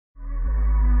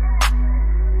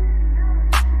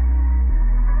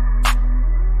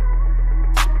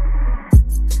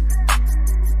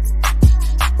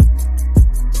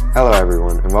Hello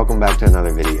everyone, and welcome back to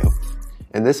another video.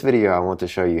 In this video I want to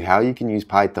show you how you can use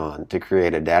Python to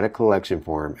create a data collection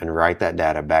form and write that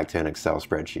data back to an Excel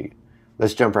spreadsheet.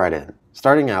 Let's jump right in.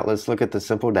 Starting out, let's look at the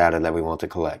simple data that we want to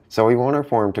collect. So we want our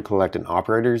form to collect an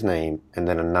operator's name and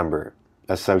then a number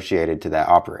associated to that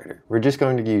operator. We're just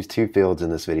going to use 2 fields in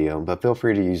this video, but feel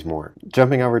free to use more.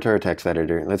 Jumping over to our text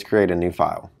editor, let's create a new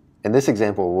file. In this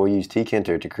example, we'll use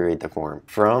tkinter to create the form.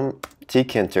 From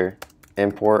tkinter,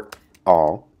 import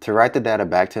all. To write the data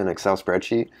back to an Excel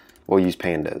spreadsheet, we'll use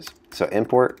pandas. So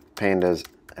import pandas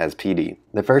as pd.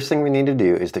 The first thing we need to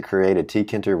do is to create a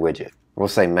tkinter widget. We'll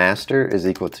say master is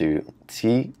equal to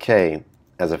tk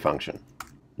as a function.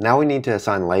 Now we need to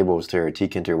assign labels to our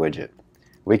tkinter widget.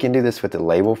 We can do this with the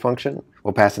label function.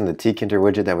 We'll pass in the tkinter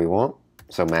widget that we want,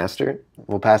 so master.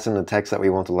 We'll pass in the text that we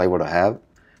want the label to have,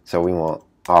 so we want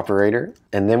operator,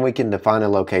 and then we can define a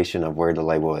location of where the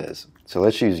label is. So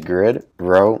let's use grid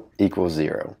row equals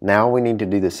 0. Now we need to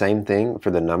do the same thing for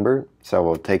the number. So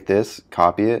we'll take this,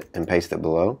 copy it, and paste it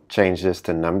below. Change this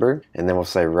to number, and then we'll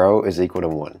say row is equal to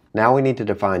 1. Now we need to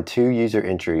define 2 user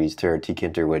entries to our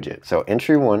tkinter widget. So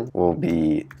entry 1 will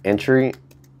be entry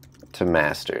to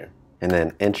master, and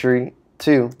then entry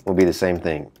 2 will be the same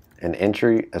thing, an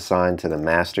entry assigned to the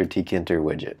master tkinter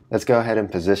widget. Let's go ahead and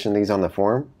position these on the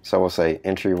form. So we'll say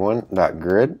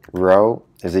entry1.grid row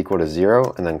is equal to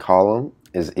 0, and then column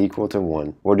is equal to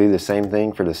 1. We'll do the same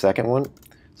thing for the second one.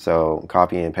 So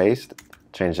copy and paste,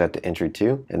 change that to entry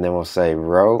 2, and then we'll say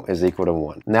row is equal to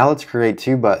 1. Now let's create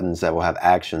 2 buttons that will have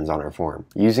actions on our form.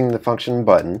 Using the function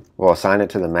button, we'll assign it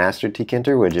to the master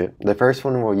tkinter widget. The first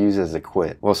one we'll use as a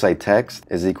quit. We'll say text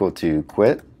is equal to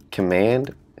quit,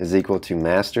 command is equal to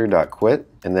master.quit,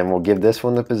 and then we'll give this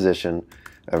one the position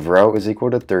of row is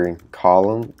equal to 3,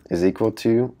 column is equal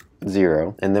to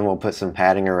 0, and then we'll put some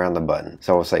padding around the button.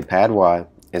 So we'll say pad y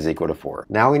is equal to 4.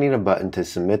 Now we need a button to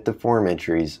submit the form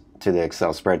entries to the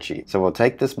Excel spreadsheet. So we'll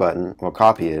take this button, we'll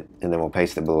copy it, and then we'll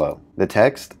paste it below. The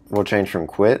text will change from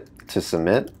quit to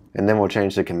submit, and then we'll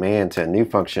change the command to a new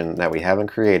function that we haven't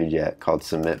created yet called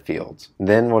submit fields.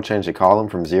 Then we'll change the column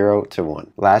from 0 to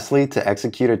 1. Lastly, to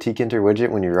execute a tkinter widget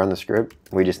when you run the script,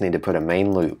 we just need to put a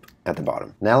main loop at the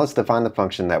bottom. Now let's define the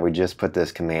function that we just put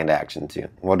this command action to.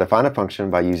 We'll define a function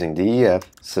by using def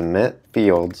submit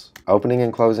fields, opening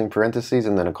and closing parentheses,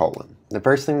 and then a colon. The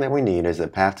first thing that we need is a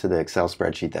path to the Excel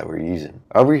spreadsheet that we're using.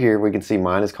 Over here we can see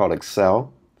mine is called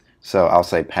Excel, so I'll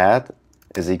say path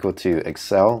is equal to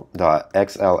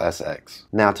excel.xlsx.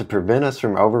 Now to prevent us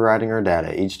from overwriting our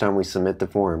data each time we submit the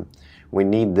form, we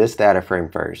need this data frame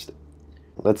first.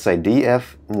 Let's say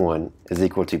df1 is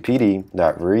equal to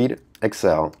pd.read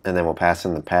Excel, and then we'll pass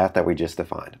in the path that we just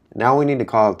defined. Now we need to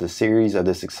call out the series of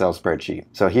this Excel spreadsheet.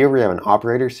 So here we have an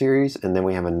operator series, and then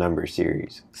we have a number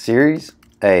series. Series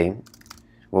A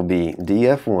will be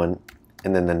df1,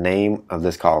 and then the name of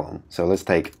this column. So let's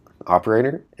take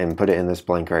operator and put it in this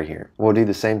blank right here. We'll do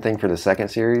the same thing for the second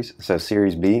series. So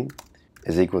series B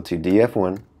is equal to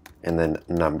df1 and then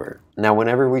number. Now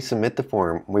whenever we submit the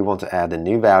form, we want to add the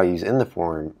new values in the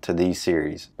form to these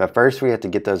series. But first we have to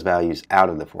get those values out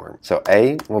of the form. So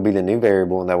A will be the new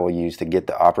variable that we'll use to get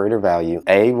the operator value.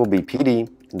 A will be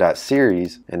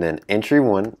pd.Series and then entry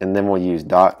 1, and then we'll use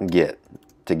 .get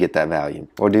to get that value.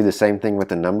 We'll do the same thing with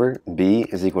the number. B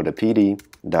is equal to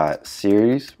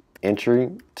pd.Series entry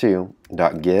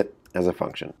 2.get as a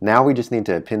function. Now we just need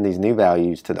to append these new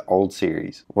values to the old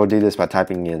series. We'll do this by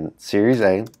typing in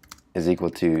SeriesA is equal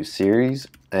to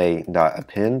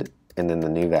SeriesA.append and then the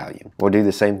new value. We'll do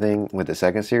the same thing with the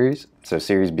second series. So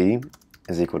SeriesB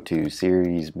is equal to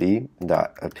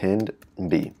SeriesB.append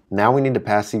B. Now we need to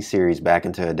pass these series back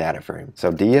into a data frame.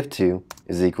 So df2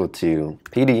 is equal to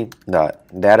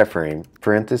pd.dataframe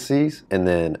parentheses, and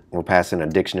then we'll pass in a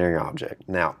dictionary object.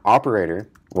 Now operator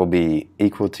will be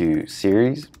equal to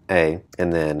series A,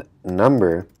 and then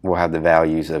number will have the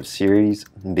values of series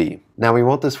B. Now we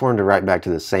want this form to write back to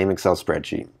the same Excel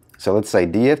spreadsheet. So let's say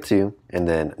df2 and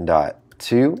then dot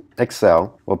to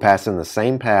Excel. We'll pass in the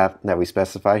same path that we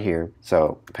specify here.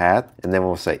 So path, and then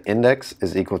we'll say index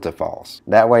is equal to false.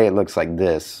 That way it looks like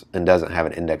this and doesn't have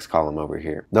an index column over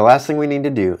here. The last thing we need to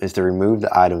do is to remove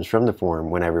the items from the form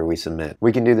whenever we submit.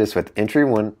 We can do this with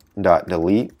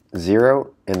entry1.delete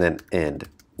 0 and then end.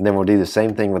 And then we'll do the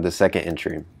same thing with the second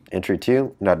entry. Entry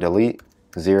 2.delete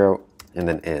 0 and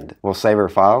then end. We'll save our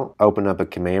file, open up a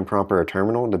command prompt or a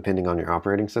terminal depending on your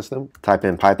operating system. Type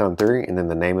in Python 3 and then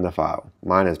the name of the file.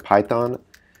 Mine is Python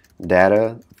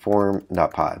data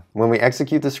form.py. When we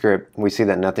execute the script, we see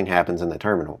that nothing happens in the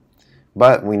terminal.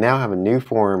 But we now have a new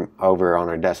form over on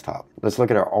our desktop. Let's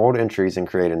look at our old entries and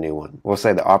create a new one. We'll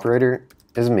say the operator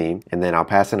is me, and then I'll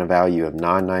pass in a value of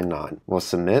 999. We'll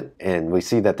submit, and we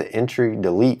see that the entry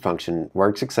delete function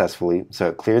worked successfully, so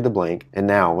it cleared the blank. And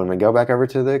now when we go back over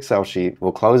to the Excel sheet,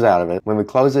 we'll close out of it. When we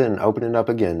close it and open it up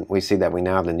again, we see that we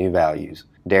now have the new values.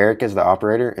 Derrick is the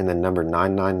operator, and then number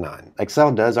 999.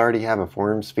 Excel does already have a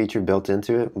forms feature built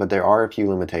into it, but there are a few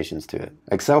limitations to it.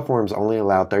 Excel forms only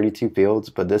allow 32 fields,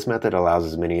 but this method allows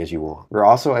as many as you want. We're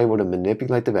also able to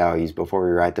manipulate the values before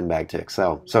we write them back to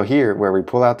Excel. So here, where we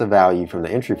pull out the value from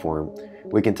the entry form,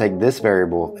 we can take this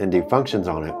variable and do functions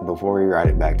on it before we write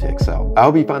it back to Excel. I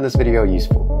hope you found this video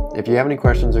useful. If you have any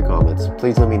questions or comments,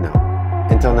 please let me know.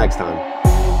 Until next time.